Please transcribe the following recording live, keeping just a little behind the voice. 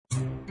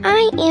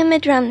I am a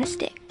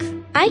drumstick.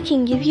 I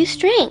can give you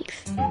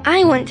strength.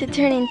 I want to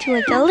turn into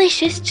a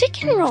delicious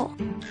chicken roll.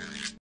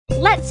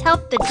 Let's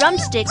help the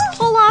drumstick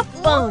pull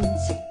off bones.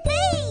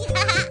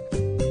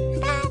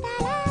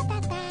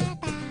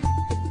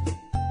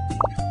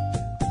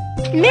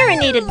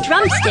 Marinated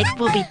drumstick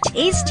will be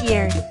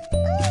tastier.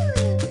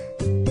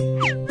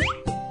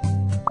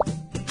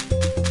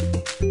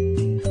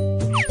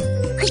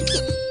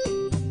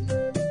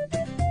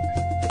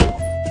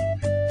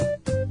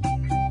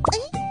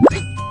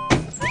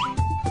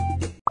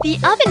 The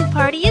oven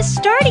party is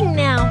starting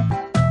now.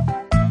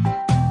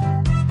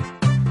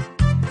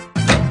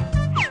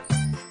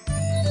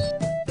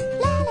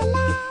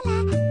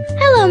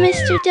 Hello,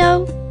 Mr.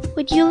 Dough.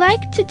 Would you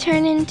like to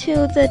turn into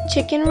the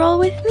chicken roll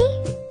with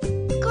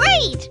me?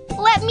 Great!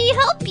 Let me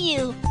help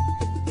you.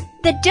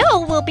 The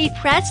dough will be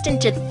pressed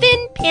into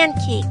thin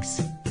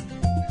pancakes.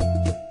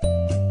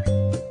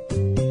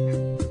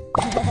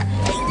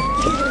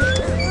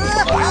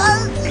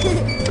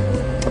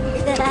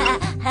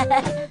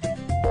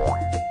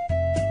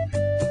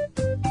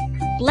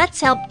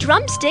 Let's help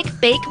Drumstick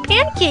bake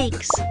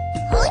pancakes.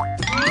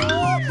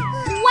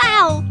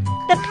 Wow!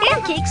 The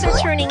pancakes are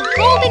turning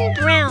golden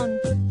brown.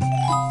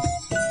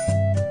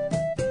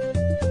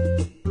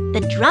 The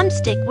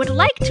Drumstick would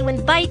like to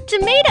invite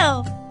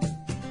Tomato.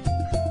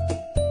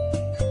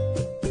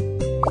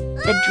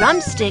 The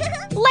Drumstick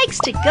likes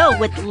to go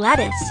with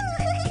Lettuce.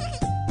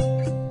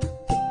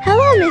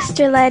 Hello,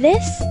 Mr.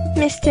 Lettuce.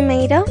 Miss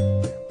Tomato,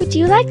 would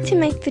you like to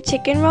make the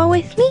chicken roll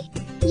with me?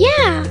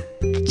 Yeah,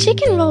 the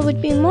chicken roll would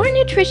be more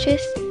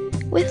nutritious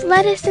with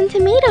lettuce and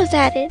tomatoes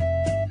added.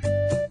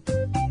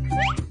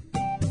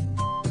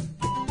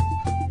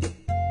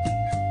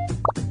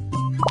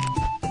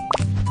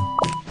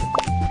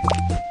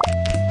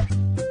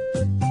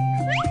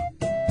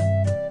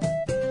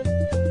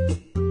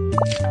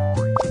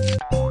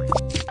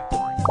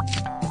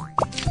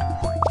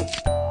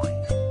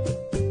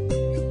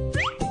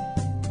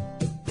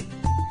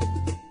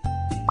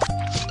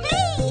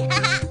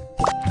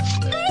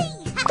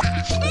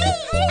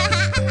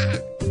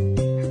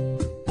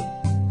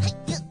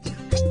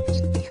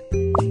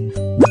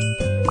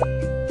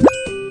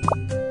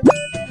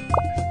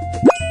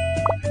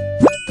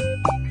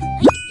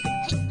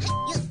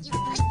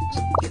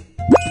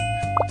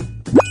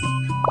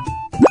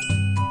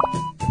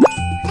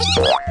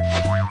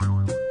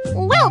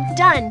 Well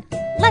done!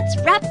 Let's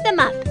wrap them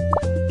up.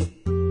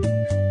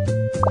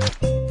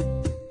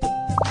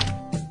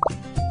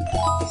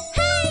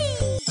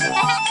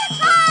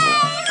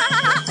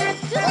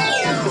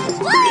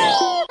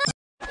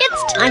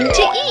 It's time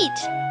to eat!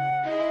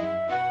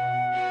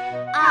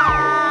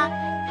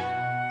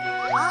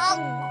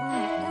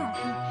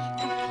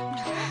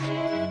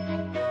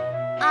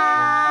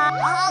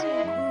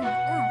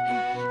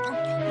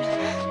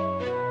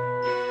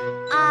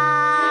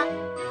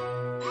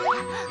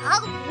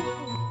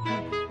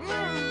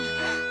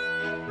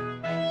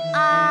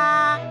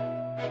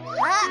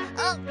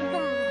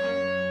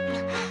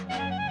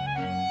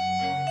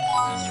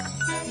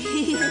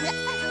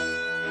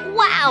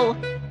 Wow!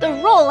 The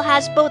roll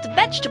has both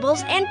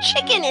vegetables and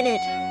chicken in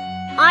it.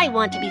 I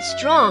want to be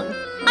strong.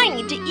 I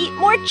need to eat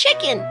more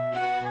chicken.